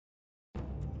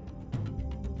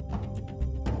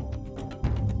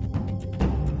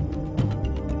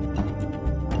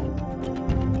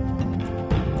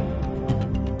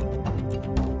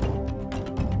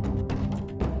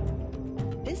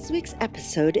week's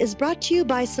episode is brought to you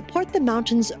by Support the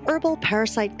Mountains Herbal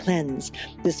Parasite Cleanse.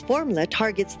 This formula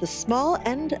targets the small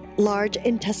and large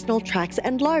intestinal tracts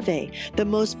and larvae, the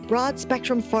most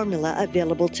broad-spectrum formula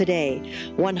available today.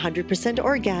 100%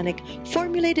 organic,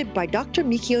 formulated by Dr.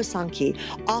 Mikio Sankey,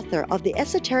 author of the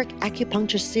Esoteric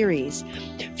Acupuncture series.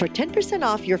 For 10%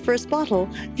 off your first bottle,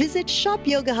 visit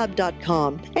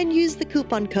shopyogahub.com and use the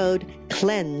coupon code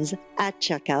CLEANSE at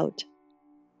checkout.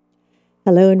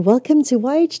 Hello and welcome to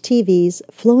YHTV's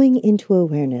Flowing into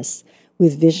Awareness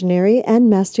with visionary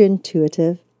and master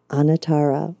intuitive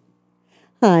Anatara.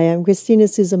 Hi, I'm Christina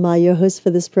Suzuma, your host for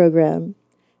this program.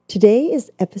 Today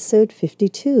is episode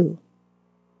 52,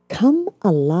 Come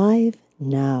Alive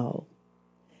Now.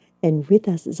 And with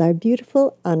us is our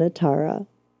beautiful Anatara.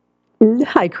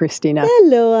 Hi, Christina.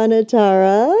 Hello,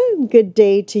 Anatara. Good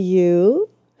day to you.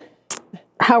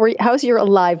 How's your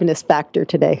aliveness factor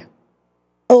today?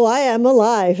 Oh, I am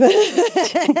alive.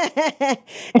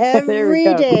 Every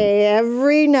day,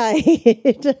 every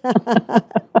night.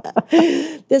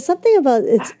 There's something about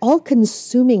it's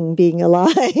all-consuming being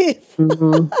alive.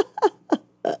 Mm-hmm.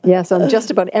 Yes, on just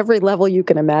about every level you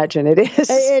can imagine, it is.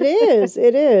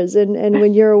 It is. And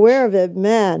when you're aware of it,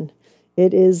 man,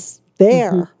 it is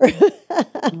there.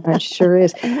 It sure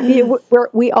is.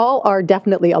 We all are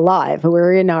definitely alive.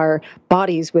 We're in our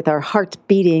bodies with our hearts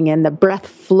beating and the breath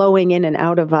flowing in and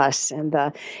out of us, and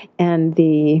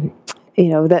the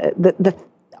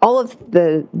all of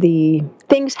the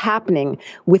things happening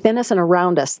within us and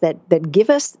around us that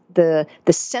give us the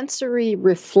sensory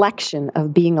reflection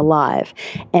of being alive.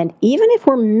 And even if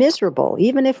we're miserable,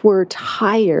 even if we're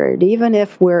tired, even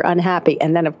if we're unhappy,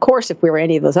 and then of course if we were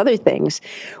any of those other things,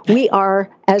 we are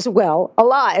as well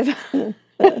alive.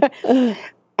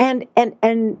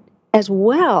 and as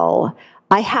well,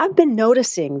 I have been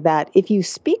noticing that if you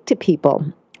speak to people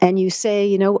and you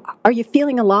say, are you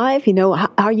feeling alive?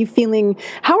 How are you feeling?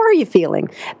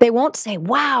 They won't say,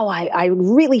 wow, I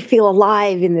really feel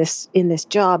alive in this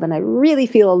job, and I really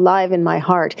feel alive in my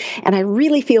heart, and I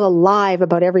really feel alive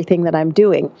about everything that I'm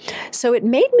doing. So it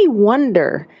made me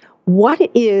wonder what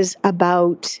it is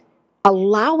about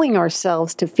allowing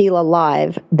ourselves to feel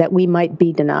alive that we might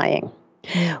be denying.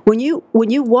 When you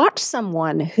watch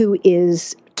someone who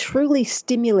is truly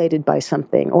stimulated by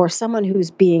something, or someone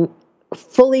who's being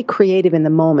fully creative in the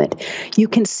moment, you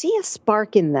can see a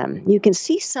spark in them. You can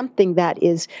see something that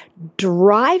is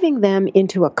driving them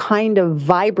into a kind of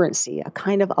vibrancy, a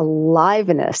kind of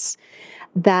aliveness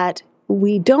that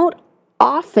we don't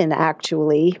often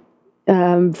actually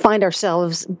find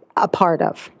ourselves a part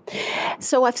of.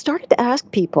 So I've started to ask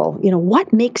people,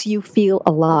 what makes you feel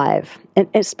alive? And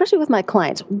especially with my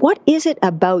clients, what is it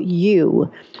about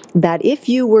you that if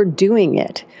you were doing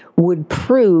it would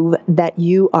prove that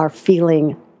you are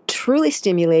feeling truly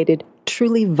stimulated,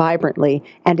 truly vibrantly,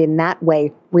 and in that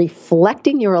way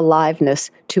reflecting your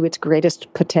aliveness to its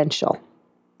greatest potential?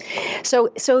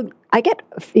 So I get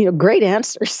great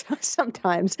answers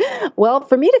sometimes. Well,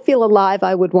 for me to feel alive,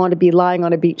 I would want to be lying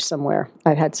on a beach somewhere,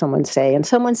 I've had someone say. And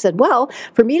someone said, well,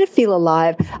 for me to feel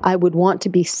alive, I would want to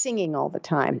be singing all the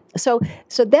time. So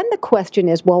then the question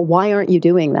is, well, why aren't you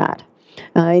doing that?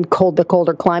 In the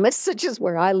colder climates, such as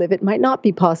where I live, it might not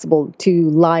be possible to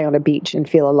lie on a beach and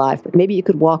feel alive, but maybe you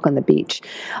could walk on the beach.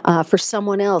 For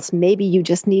someone else, maybe you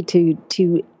just need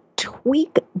to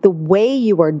tweak the way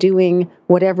you are doing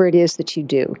whatever it is that you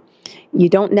do. You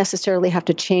don't necessarily have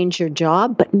to change your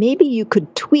job, but maybe you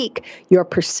could tweak your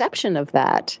perception of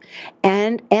that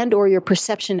and or your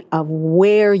perception of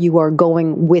where you are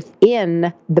going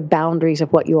within the boundaries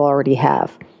of what you already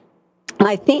have.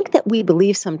 I think that we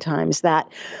believe sometimes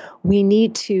that we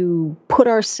need to put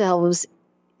ourselves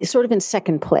sort of in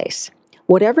second place.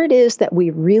 Whatever it is that we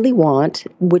really want,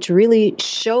 which really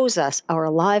shows us our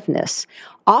aliveness,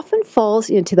 often falls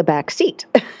into the back seat.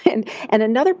 and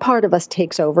another part of us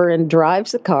takes over and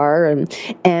drives the car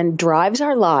and drives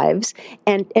our lives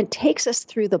and takes us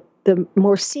through the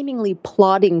more seemingly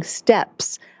plodding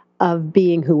steps of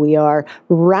being who we are,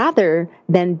 rather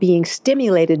than being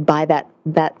stimulated by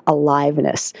that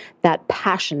aliveness, that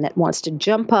passion that wants to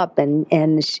jump up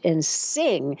and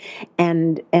sing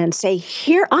and say,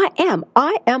 here I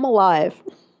am alive.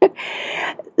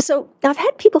 So I've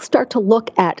had people start to look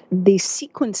at the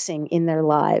sequencing in their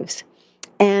lives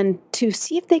and to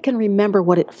see if they can remember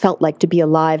what it felt like to be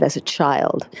alive as a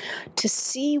child, to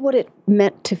see what it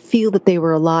meant to feel that they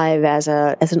were alive as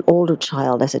an older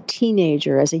child, as a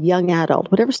teenager, as a young adult,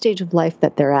 whatever stage of life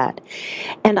that they're at.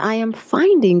 And I am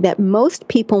finding that most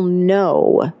people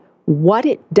know what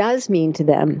it does mean to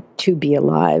them to be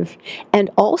alive,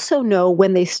 and also know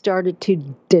when they started to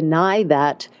deny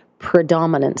that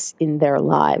predominance in their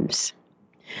lives.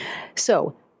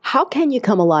 So, how can you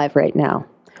come alive right now?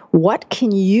 What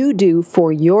can you do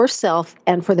for yourself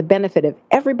and for the benefit of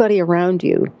everybody around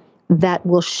you that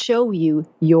will show you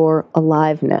your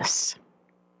aliveness?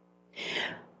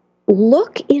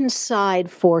 Look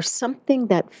inside for something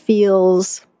that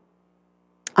feels,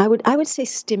 I would say,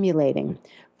 stimulating,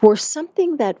 for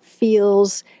something that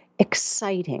feels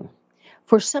exciting,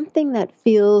 for something that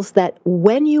feels that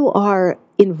when you are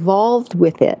involved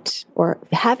with it, or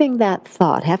having that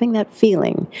thought, having that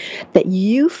feeling, that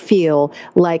you feel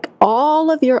like all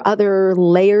of your other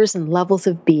layers and levels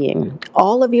of being,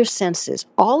 all of your senses,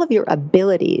 all of your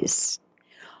abilities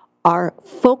are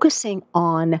focusing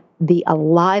on the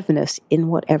aliveness in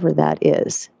whatever that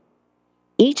is.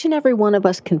 Each and every one of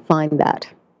us can find that.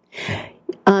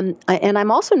 And I'm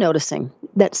also noticing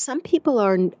that some people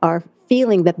are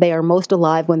feeling that they are most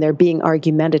alive when they're being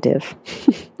argumentative,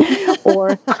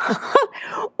 or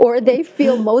or they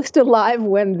feel most alive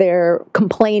when they're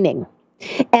complaining.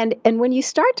 And when you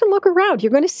start to look around,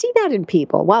 you're going to see that in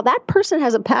people. Wow, that person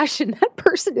has a passion. That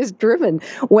person is driven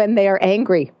when they are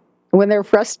angry, when they're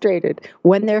frustrated,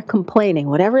 when they're complaining,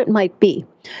 whatever it might be.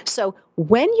 So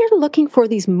when you're looking for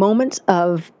these moments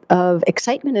of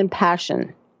excitement and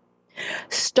passion,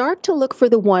 start to look for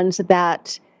the ones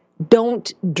that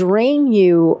don't drain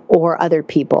you or other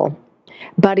people,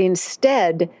 but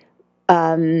instead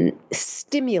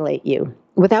stimulate you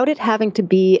without it having to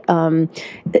be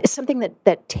something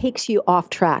that takes you off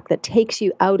track, that takes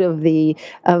you out of the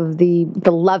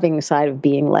loving side of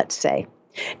being, let's say.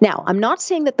 Now, I'm not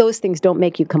saying that those things don't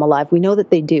make you come alive. We know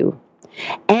that they do.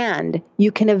 And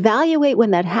you can evaluate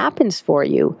when that happens for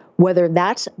you, whether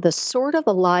that's the sort of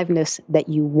aliveness that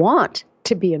you want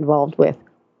to be involved with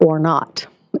or not.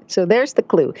 So there's the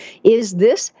clue. Is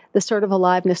this the sort of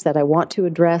aliveness that I want to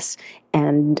address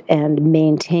and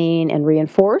maintain and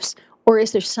reinforce? Or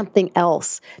is there something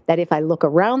else that if I look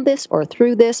around this or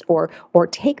through this or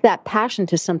take that passion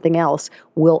to something else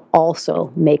will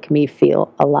also make me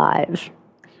feel alive?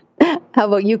 How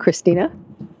about you, Christina?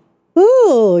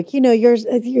 Ooh,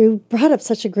 you brought up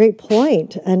such a great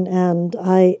point, and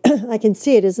I I can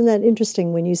see it. Isn't that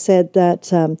interesting when you said that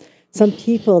some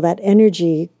people, that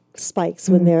energy spikes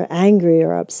when they're angry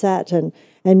or upset, and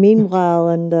meanwhile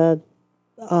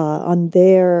on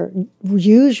their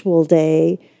usual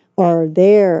day or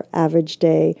their average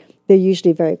day, they're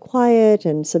usually very quiet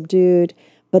and subdued,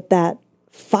 but that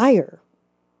fire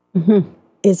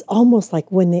is almost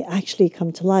like when they actually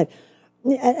come to life.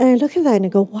 And I look at that and I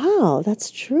go, wow, that's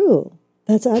true.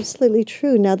 That's absolutely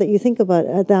true. Now that you think about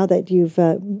it, now that you've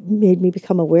made me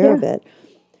become aware of it.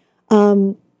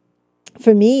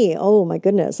 For me, oh my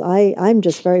goodness, I'm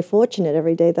just very fortunate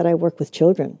every day that I work with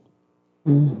children.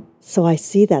 So I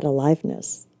see that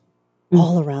aliveness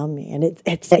all around me. And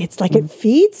it's like it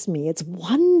feeds me. It's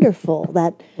wonderful,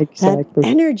 that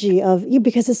energy of you,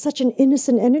 because it's such an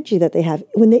innocent energy that they have.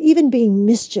 When they're even being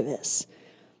mischievous,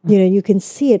 you can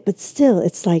see it, but still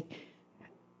it's like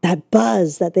that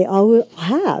buzz that they all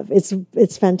have.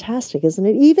 It's fantastic, isn't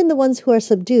it? Even the ones who are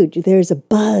subdued, there's a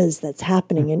buzz that's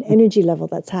happening, an energy level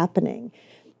that's happening.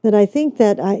 That I think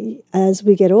that as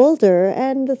we get older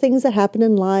and the things that happen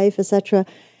in life, etc.,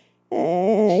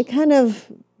 it kind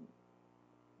of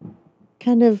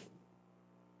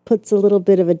puts a little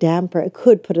bit of a damper. It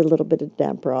could put a little bit of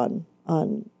damper on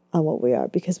what we are,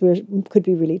 because we could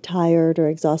be really tired or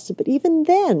exhausted. But even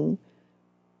then,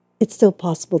 it's still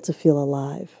possible to feel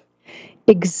alive.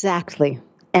 Exactly.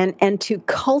 And to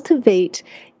cultivate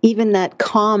even that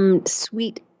calm,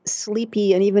 sweet,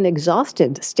 sleepy, and even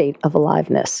exhausted state of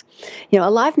aliveness.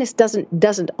 Aliveness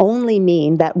doesn't only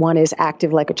mean that one is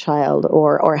active like a child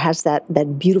or has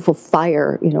that beautiful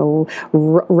fire,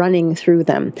 running through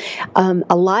them.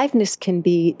 Aliveness can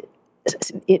be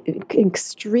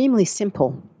extremely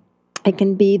simple. It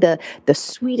can be the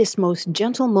sweetest, most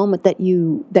gentle moment that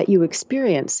you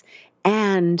experience,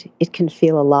 and it can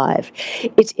feel alive.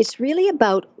 It's really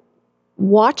about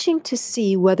watching to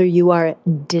see whether you are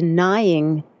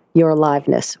denying your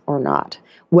aliveness or not,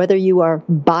 whether you are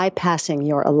bypassing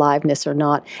your aliveness or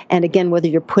not, and again, whether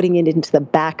you're putting it into the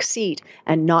back seat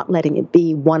and not letting it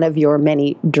be one of your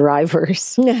many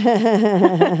drivers.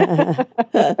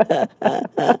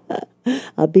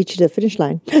 I'll beat you to the finish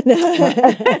line.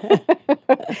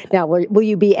 Now, will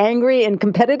you be angry and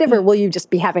competitive, or will you just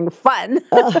be having fun?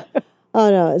 Oh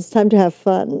no, it's time to have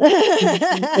fun.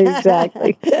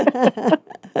 Exactly.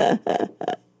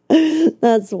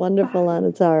 That's wonderful,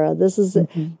 Anatara. This is,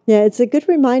 it's a good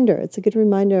reminder. It's a good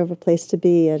reminder of a place to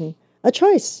be and a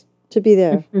choice to be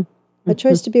there, a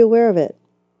choice to be aware of it.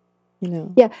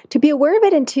 Yeah, to be aware of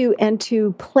it and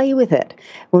to play with it.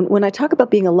 When I talk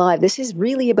about being alive, this is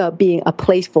really about being a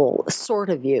playful sort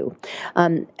of you.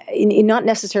 Not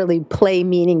necessarily play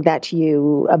meaning that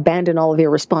you abandon all of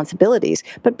your responsibilities,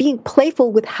 but being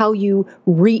playful with how you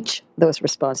reach those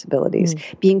responsibilities,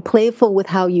 being playful with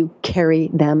how you carry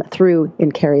them through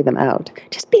and carry them out.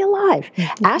 Just be alive.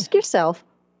 Ask yourself,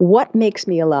 what makes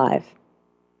me alive?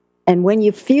 And when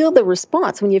you feel the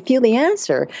response, when you feel the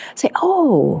answer, say,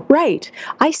 oh, right,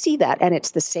 I see that. And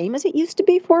it's the same as it used to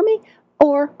be for me.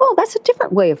 Or, oh, that's a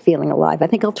different way of feeling alive. I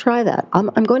think I'll try that. I'm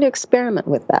going to experiment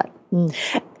with that.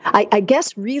 I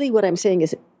guess really what I'm saying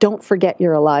is don't forget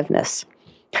your aliveness.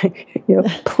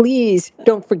 Please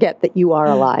don't forget that you are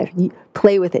alive.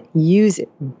 Play with it. Use it.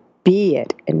 Be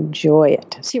it. Enjoy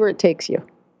it. See where it takes you.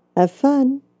 Have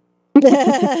fun.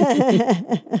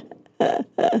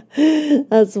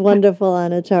 That's wonderful,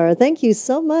 Anatara. Thank you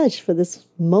so much for this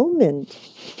moment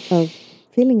of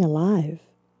feeling alive.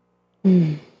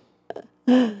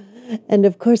 And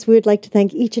of course, we would like to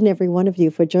thank each and every one of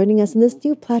you for joining us in this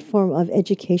new platform of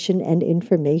education and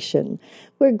information.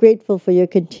 We're grateful for your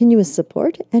continuous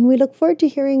support, and we look forward to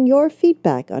hearing your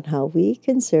feedback on how we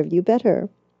can serve you better.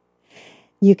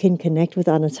 You can connect with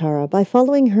Anatara by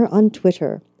following her on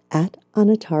Twitter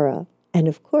 @Anatara, and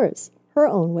of course, her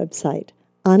own website,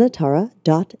 anatara.ca,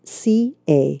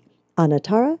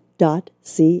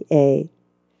 anatara.ca.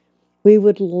 We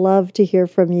would love to hear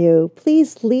from you.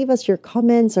 Please leave us your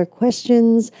comments or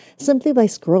questions simply by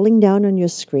scrolling down on your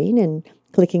screen and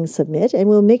clicking submit, and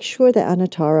we'll make sure that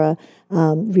Anatara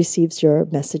receives your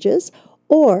messages,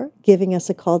 or giving us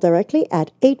a call directly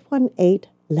at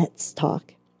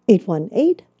 818-LETS-TALK.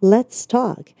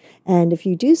 818-LETS-TALK. And if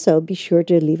you do so, be sure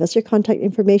to leave us your contact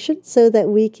information so that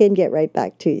we can get right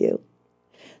back to you.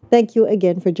 Thank you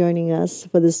again for joining us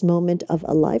for this moment of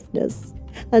aliveness.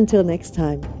 Until next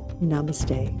time,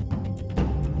 namaste.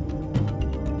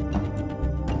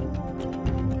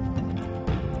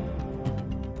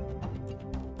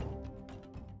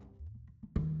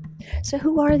 So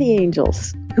who are the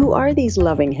angels? Who are these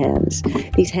loving hands?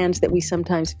 These hands that we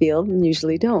sometimes feel and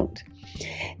usually don't.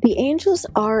 The angels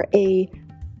are a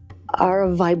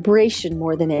vibration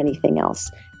more than anything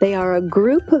else. They are a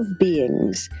group of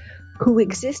beings who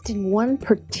exist in one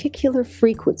particular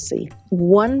frequency,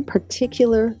 one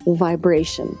particular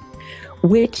vibration,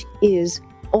 which is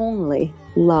only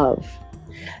love.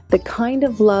 The kind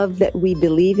of love that we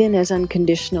believe in as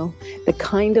unconditional, the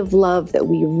kind of love that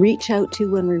we reach out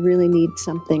to when we really need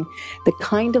something, the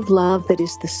kind of love that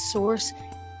is the source